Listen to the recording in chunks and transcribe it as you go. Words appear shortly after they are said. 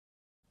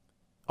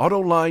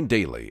AutoLine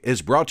Daily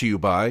is brought to you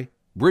by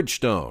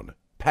Bridgestone,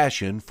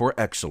 passion for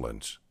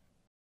excellence.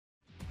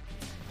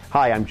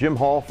 Hi, I'm Jim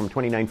Hall from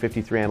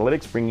 2953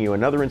 Analytics, bringing you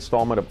another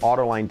installment of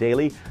AutoLine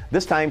Daily,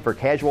 this time for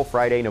Casual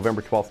Friday,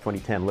 November 12th,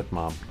 2010. Look,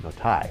 Mom, no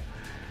tie.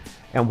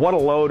 And what a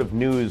load of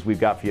news we've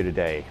got for you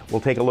today. We'll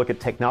take a look at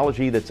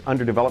technology that's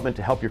under development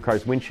to help your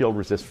car's windshield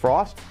resist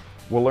frost.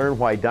 We'll learn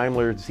why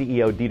Daimler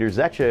CEO Dieter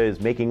Zetsche is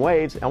making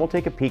waves, and we'll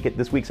take a peek at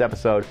this week's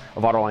episode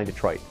of AutoLine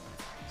Detroit.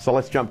 So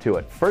let's jump to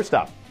it. First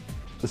up,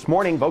 this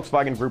morning,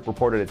 Volkswagen Group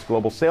reported its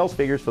global sales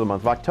figures for the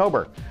month of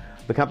October.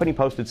 The company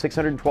posted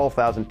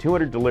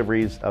 612,200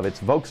 deliveries of its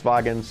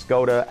Volkswagen,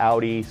 Skoda,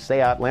 Audi,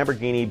 Seat,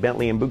 Lamborghini,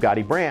 Bentley, and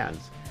Bugatti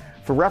brands.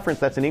 For reference,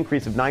 that's an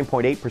increase of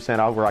 9.8%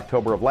 over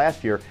October of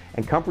last year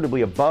and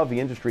comfortably above the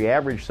industry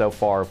average so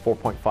far of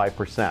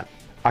 4.5%.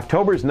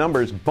 October's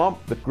numbers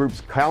bumped the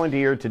group's calendar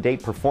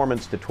year-to-date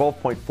performance to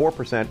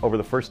 12.4% over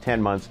the first 10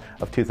 months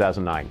of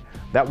 2009.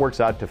 That works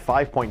out to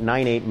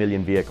 5.98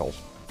 million vehicles.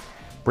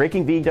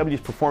 Breaking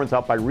VW's performance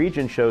out by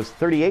region shows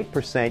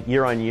 38%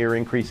 year-on-year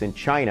increase in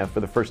China for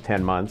the first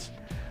 10 months,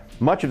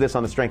 much of this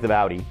on the strength of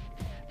Audi.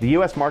 The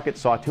U.S. market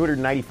saw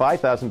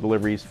 295,000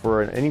 deliveries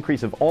for an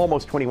increase of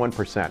almost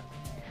 21%.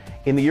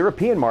 In the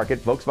European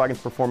market,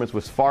 Volkswagen's performance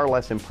was far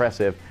less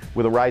impressive,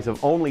 with a rise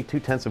of only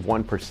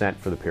 0.2%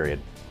 for the period.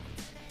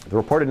 The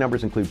reported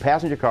numbers include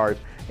passenger cars,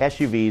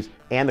 SUVs,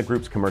 and the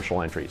group's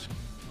commercial entries.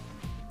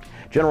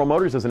 General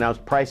Motors has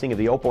announced pricing of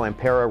the Opel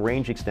Ampera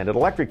range-extended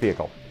electric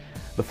vehicle.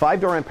 The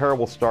 5-door Ampera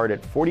will start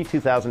at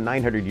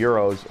 42,900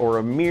 euros, or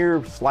a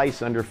mere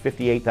slice under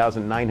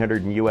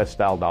 58,900 in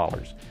US-style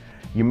dollars.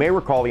 You may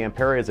recall the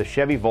Ampera is a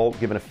Chevy Volt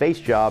given a face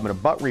job and a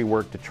butt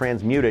rework to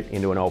transmute it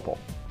into an Opel.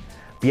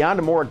 Beyond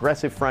a more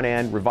aggressive front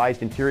end,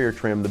 revised interior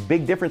trim, the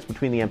big difference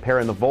between the Ampera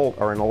and the Volt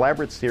are an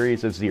elaborate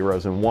series of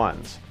zeros and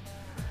ones.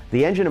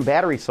 The engine and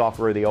battery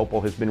software of the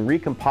Opel has been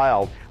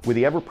recompiled with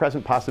the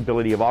ever-present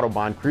possibility of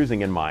Autobahn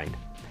cruising in mind.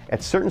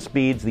 At certain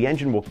speeds, the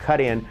engine will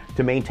cut in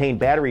to maintain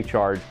battery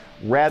charge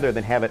rather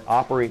than have it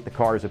operate the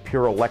car as a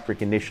pure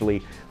electric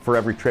initially for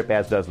every trip,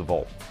 as does the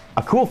Volt.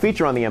 A cool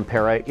feature on the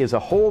Ampera is a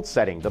hold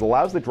setting that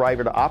allows the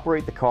driver to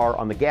operate the car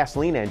on the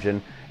gasoline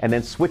engine and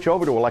then switch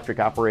over to electric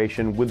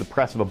operation with the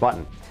press of a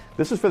button.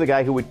 This is for the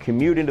guy who would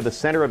commute into the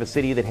center of a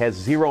city that has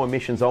zero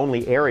emissions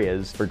only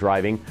areas for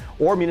driving,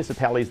 or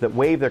municipalities that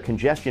waive their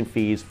congestion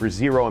fees for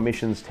zero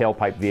emissions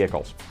tailpipe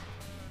vehicles.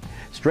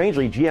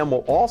 Strangely, GM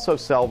will also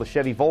sell the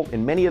Chevy Volt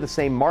in many of the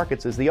same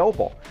markets as the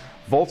Opel.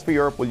 Volts for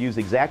Europe will use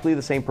exactly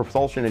the same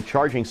propulsion and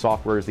charging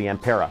software as the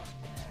Ampera.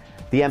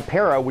 The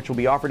Ampera, which will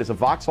be offered as a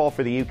Vauxhall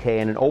for the UK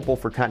and an Opel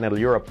for continental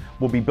Europe,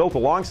 will be built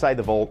alongside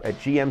the Volt at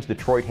GM's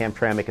Detroit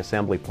Hamtramck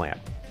assembly plant.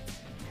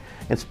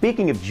 And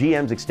speaking of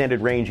GM's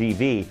extended range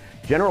EV,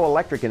 General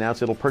Electric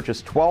announced it'll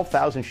purchase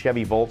 12,000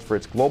 Chevy Volts for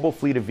its global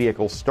fleet of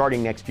vehicles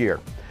starting next year.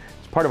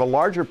 It's part of a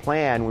larger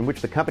plan in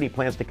which the company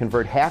plans to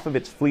convert half of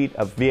its fleet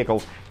of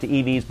vehicles to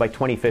EVs by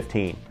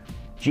 2015.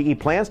 GE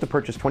plans to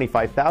purchase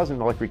 25,000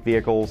 electric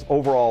vehicles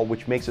overall,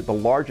 which makes it the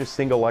largest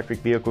single electric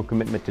vehicle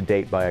commitment to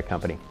date by a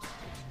company.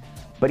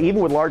 But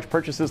even with large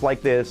purchases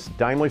like this,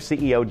 Daimler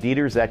CEO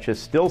Dieter Zetsche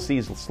still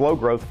sees slow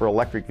growth for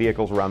electric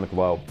vehicles around the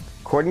globe.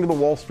 According to the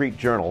Wall Street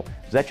Journal,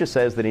 Zetsche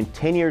says that in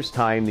 10 years'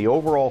 time, the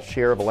overall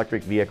share of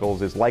electric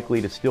vehicles is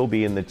likely to still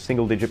be in the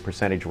single-digit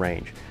percentage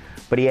range.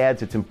 But he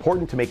adds it's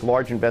important to make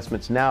large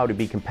investments now to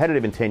be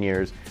competitive in 10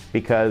 years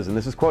because, and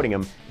this is quoting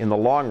him, in the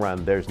long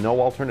run, there's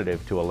no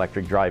alternative to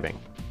electric driving.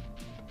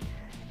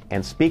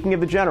 And speaking of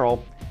the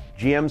General,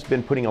 GM's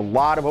been putting a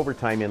lot of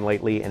overtime in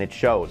lately, and it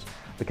shows.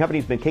 The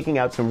company's been kicking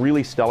out some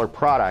really stellar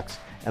products,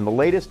 and the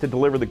latest to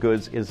deliver the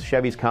goods is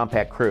Chevy's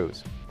Compact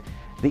Cruise.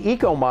 The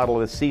Eco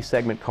model of the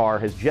C-segment car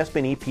has just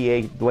been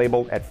EPA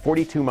labeled at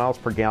 42 miles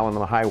per gallon on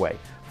the highway.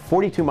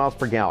 42 miles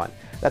per gallon.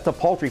 That's a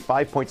paltry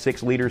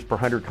 5.6 liters per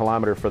 100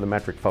 kilometer for the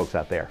metric folks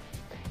out there.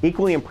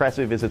 Equally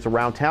impressive is its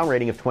around-town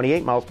rating of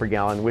 28 miles per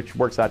gallon, which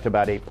works out to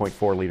about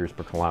 8.4 liters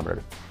per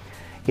kilometer.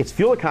 Its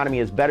fuel economy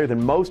is better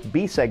than most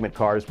B-segment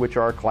cars, which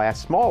are a class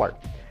smaller.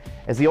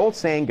 As the old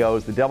saying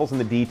goes, the devil's in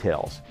the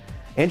details.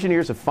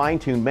 Engineers have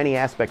fine-tuned many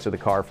aspects of the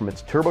car, from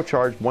its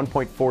turbocharged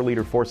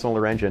 1.4-liter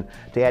four-cylinder engine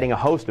to adding a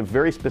host of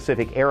very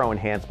specific aero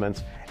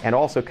enhancements and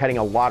also cutting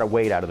a lot of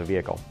weight out of the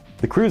vehicle.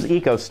 The Cruise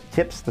Eco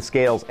tips the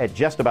scales at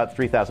just about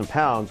 3,000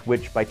 pounds,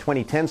 which by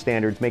 2010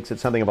 standards makes it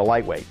something of a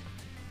lightweight.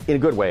 In a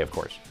good way, of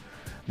course.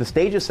 The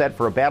stage is set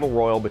for a battle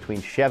royal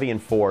between Chevy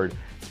and Ford,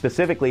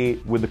 specifically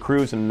with the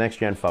Cruise and the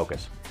next-gen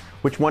Focus.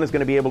 Which one is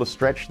going to be able to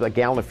stretch the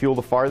gallon of fuel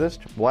the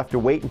farthest? We'll have to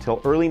wait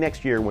until early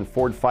next year when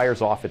Ford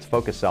fires off its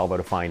Focus salvo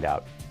to find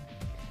out.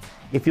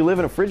 If you live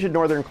in a frigid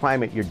northern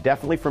climate, you're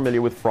definitely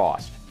familiar with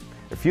frost.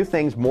 There are few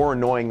things more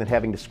annoying than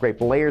having to scrape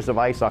layers of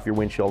ice off your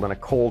windshield on a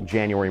cold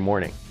January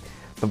morning.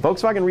 But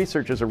Volkswagen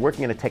researchers are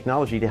working on a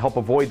technology to help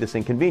avoid this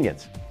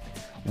inconvenience.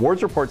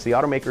 Wards reports the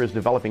automaker is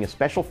developing a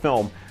special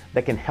film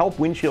that can help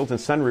windshields and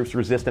sunroofs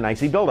resist an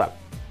icy buildup.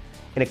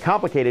 In a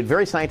complicated,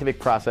 very scientific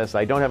process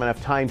I don't have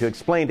enough time to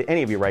explain to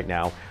any of you right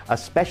now, a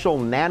special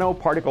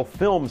nanoparticle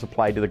film is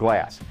applied to the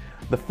glass.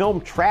 The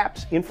film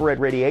traps infrared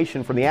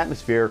radiation from the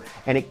atmosphere,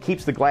 and it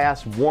keeps the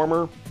glass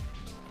warmer,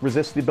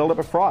 resists the buildup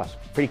of frost.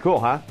 Pretty cool,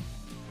 huh?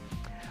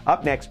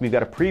 Up next, we've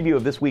got a preview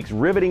of this week's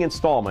riveting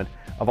installment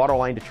of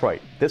Autoline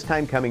Detroit, this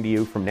time coming to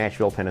you from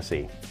Nashville,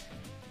 Tennessee.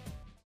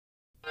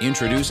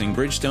 Introducing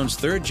Bridgestone's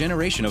third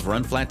generation of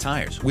run-flat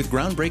tires with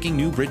groundbreaking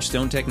new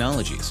Bridgestone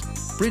technologies.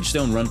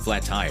 Bridgestone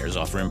run-flat tires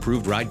offer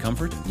improved ride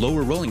comfort,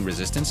 lower rolling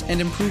resistance, and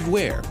improved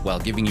wear while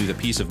giving you the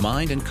peace of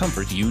mind and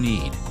comfort you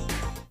need.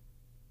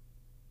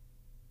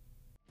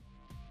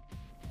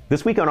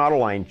 This week on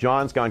Autoline,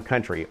 John's gone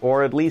country,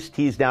 or at least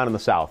he's down in the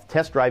south,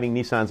 test driving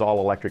Nissan's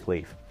all-electric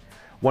Leaf.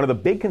 One of the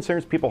big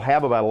concerns people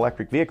have about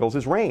electric vehicles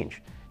is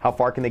range. How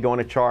far can they go on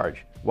a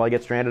charge? Well, I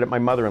get stranded at my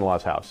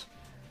mother-in-law's house.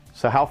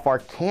 So how far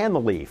can the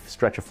Leaf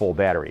stretch a full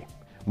battery?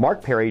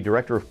 Mark Perry,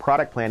 Director of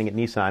Product Planning at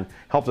Nissan,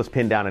 helps us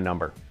pin down a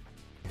number.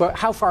 But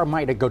how far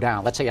might it go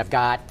down? Let's say I've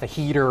got the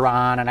heater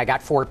on and I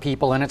got 4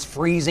 people and it's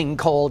freezing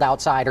cold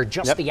outside, or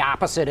just the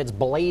opposite, it's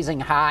blazing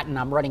hot and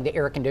I'm running the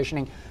air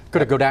conditioning.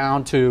 Could it go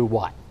down to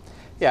what?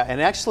 Yeah,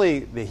 and actually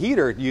the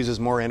heater uses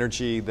more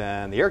energy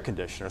than the air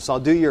conditioner. So I'll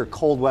do your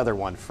cold weather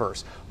one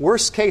first.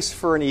 Worst case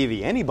for an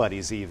EV,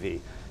 anybody's EV.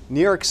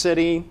 New York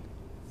City,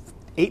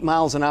 8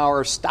 miles an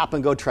hour, stop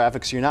and go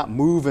traffic, so you're not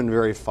moving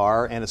very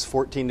far, and it's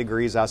 14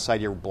 degrees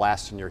outside, you're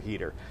blasting your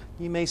heater.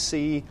 You may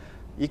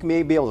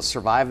be able to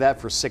survive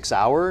that for 6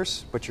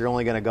 hours, but you're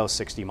only going to go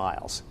 60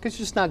 miles because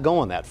you're just not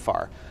going that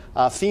far.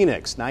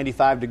 Phoenix,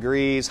 95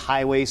 degrees,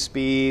 highway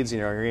speeds,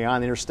 you're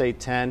on Interstate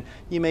 10,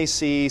 you may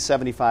see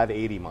 75,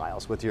 80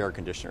 miles with your air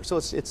conditioner. So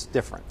it's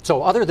different.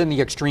 So other than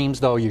the extremes,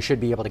 though, you should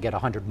be able to get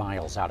 100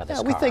 miles out of this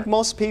car. We think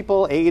most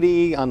people,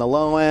 80 on the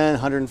low end,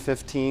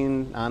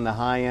 115 on the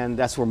high end,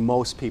 that's where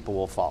most people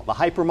will fall. The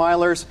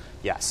hypermilers,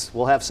 yes,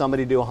 we'll have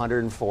somebody do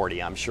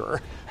 140, I'm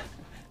sure.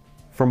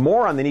 For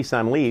more on the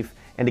Nissan Leaf,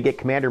 and to get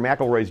Commander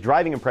McElroy's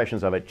driving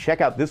impressions of it, check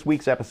out this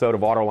week's episode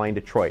of Autoline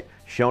Detroit,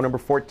 show number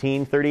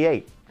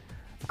 1438.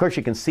 Of course,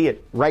 you can see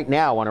it right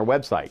now on our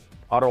website,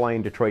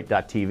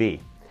 AutolineDetroit.tv.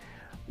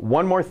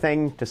 One more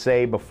thing to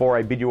say before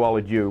I bid you all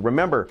adieu.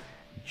 Remember,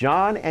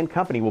 John and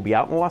company will be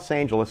out in Los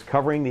Angeles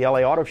covering the LA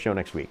Auto Show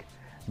next week.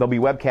 They'll be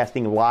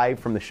webcasting live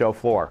from the show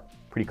floor.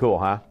 Pretty cool,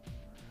 huh?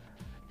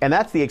 And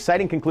that's the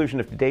exciting conclusion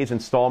of today's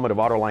installment of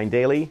Autoline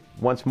Daily.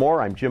 Once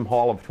more, I'm Jim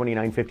Hall of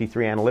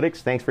 2953 Analytics.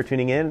 Thanks for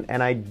tuning in,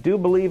 and I do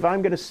believe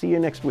I'm going to see you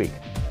next week.